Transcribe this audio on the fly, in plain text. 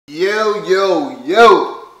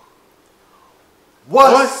Yo.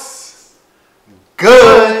 What's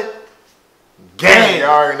good, gang? Y'all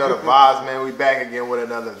already know the vibes, man. We back again with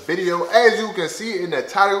another video. As you can see in the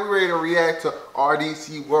title, we ready to react to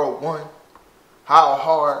RDCworld1. How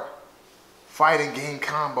hard fighting game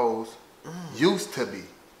combos used to be.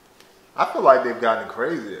 I feel like they've gotten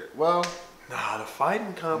crazier. Well, nah, the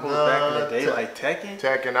fighting combos back in the day, like Tekken.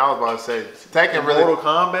 Tekken, I was about to say Tekken. Really, Mortal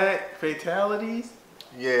Kombat fatalities.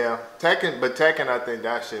 Yeah, Tekken, but Tekken, I think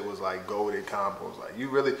that shit was like goated combos. Like you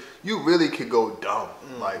really could go dumb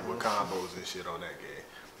like with combos and shit on that game.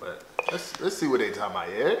 But let's see what they talking about.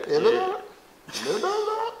 Yeah.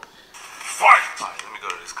 Fight! Alright, let me go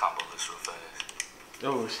to this combo list real fast.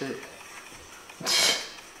 Oh shit.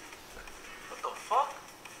 What the fuck?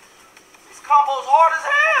 These combos hard as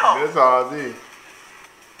hell. That's all I see.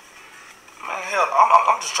 Man, hell,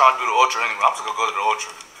 I'm just trying to do the ultra anyway. I'm just gonna go to the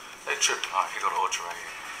ultra. They tripping. Alright, here go the ultra right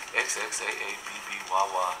here.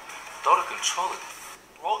 XXAABBYY. Throw the controller.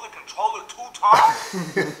 Roll the controller 2 times?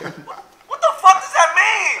 what the fuck does that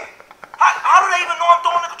mean? How do they even know I'm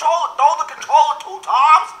throwing the controller? Throw the controller 2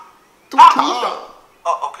 times? 2 times?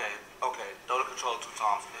 Oh, okay. Throw the controller 2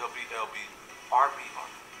 times. LB, RB.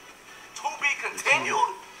 To be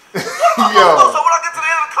continued? Yo. So when I get to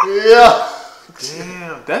the end of the combo. Yeah.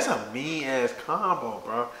 Damn, that's a mean ass combo,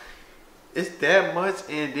 bro. It's that much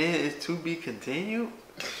and then it's to be continued?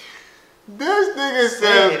 This nigga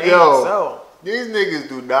said, yo, these niggas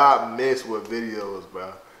do not miss with videos,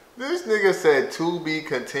 bro. This nigga said to be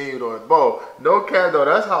continued on, bro. No cap though,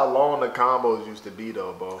 that's how long the combos used to be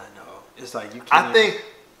though, bro. I know. It's like you can't.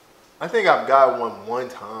 I think I've got one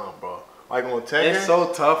time, bro. Like on Tekken. It's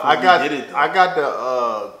so tough when you get it though. I got the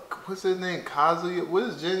what's his name? Kazuya. What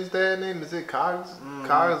is Jin's dad name? Is it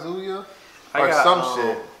Kazuya? Or some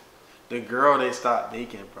shit. The girl they stopped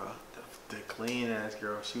making, bro. The clean ass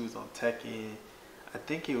girl. She was on Tekken. I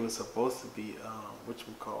think it was supposed to be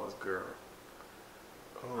whatchamacallit's girl.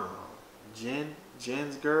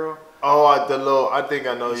 Jin's girl. Oh, the little. I think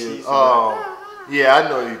I know you. Oh, yeah, I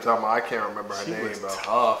know who you're talking about. I can't remember her name, bro.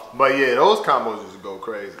 Tough. But yeah, those combos used to go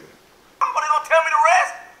crazy. Somebody gonna tell me the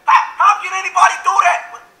rest? How can anybody do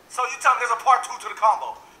that? So you tell me there's a part 2 to the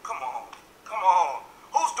combo? Come on.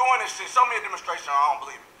 Who's doing this shit? Show me a demonstration. I don't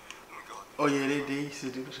believe it. Oh yeah, they used to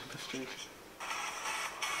do the demonstration.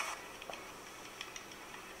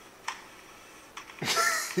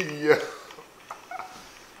 Yeah.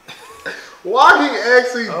 Why he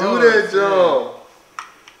actually do that, Joe?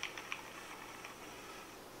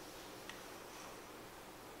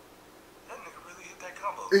 That nigga really hit that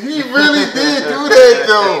combo. He really did do that,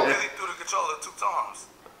 though. He really threw the controller 2 times.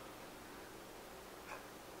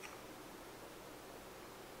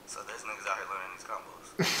 So there's niggas out here learning these combos.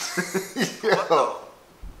 Yo. What though?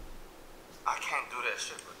 I can't do that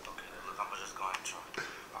shit, but okay, look, I'm just going to try.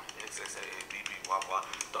 Alright, XXAABBYY.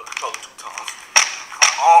 Throw the controller 2 times.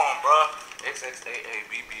 Come on, bruh.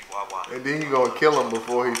 XXAABBYY. And then you gonna kill him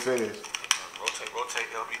before he finished. Rotate,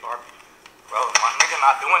 LBRB. Bro, my nigga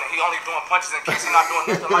not doing it. He only doing punches and kicks. He not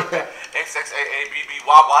doing nothing like that.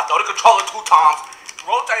 XXAABBYY. Throw the controller 2 times.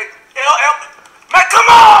 Rotate, LL. Man, come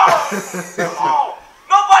on! Come on!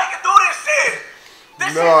 Nobody can do this shit!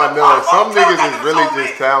 No. Some niggas is really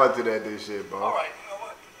just talented at this shit, bro. Alright, you know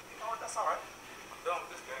what? That's alright. I'm done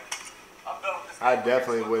with this game. I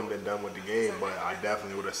definitely wouldn't have been done with the game, but I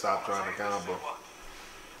definitely would have stopped trying to combo.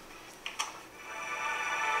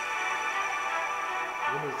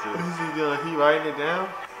 What is he doing? He writing it down?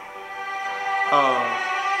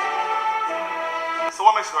 So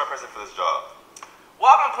what makes you the right person for this job? Well,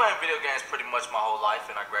 I've been playing video games pretty much my whole life,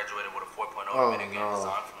 and I graduated with a 4.0 in video game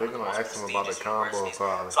design from they're gonna ask him about the combo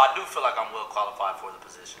probably. So I do feel like I'm well qualified for the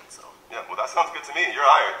position. So Yeah, well that sounds good to me. You're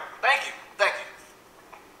hired. thank you.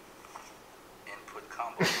 Input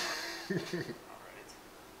combo. Alright.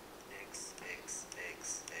 X.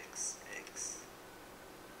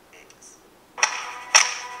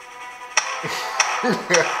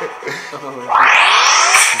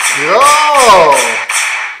 Yo!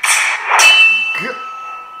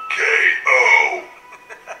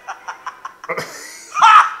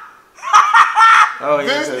 Oh yeah.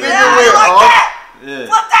 This nigga Yeah, went like off. that. Yeah.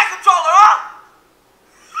 Flip that controller, huh?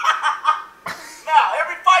 Now,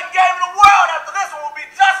 every fighting game in the world after this one will be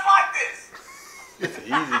just like this. It's an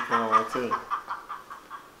easy combo too.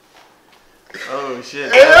 Oh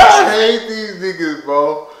shit. Hey, I hate these niggas,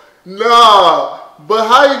 bro. Nah, but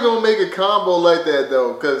how you gonna make a combo like that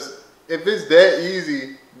though? Cause if it's that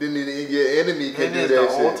easy, then your enemy can do that shit. And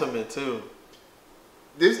it's the ultimate too.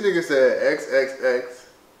 This nigga said XXX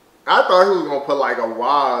I thought he was gonna put like a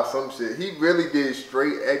Y or some shit. He really did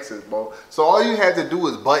straight X's, bro. So all you had to do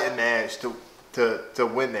was button mash to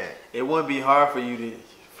win that. It wouldn't be hard for you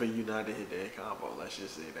not to hit that combo. Let's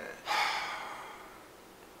just say that.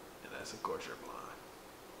 And that's of course you're blind.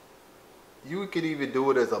 You could even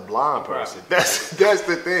do it as a blind person. That's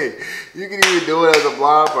the thing. You can even do it as a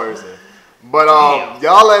blind person. But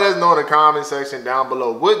y'all let us know in the comment section down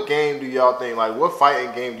below, what game do y'all think, like what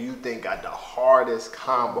fighting game do you think got the hardest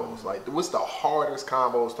combos? Like what's the hardest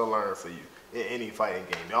combos to learn for you in any fighting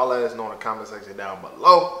game? Y'all let us know in the comment section down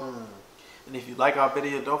below. And if you like our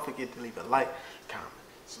video, don't forget to leave a like, comment,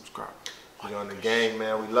 subscribe. We on the game,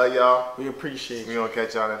 man. We love y'all. We appreciate We you. gonna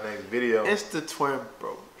catch y'all in the next video. It's the Twin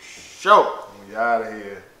Bro Show. We out of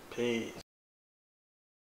here. Peace.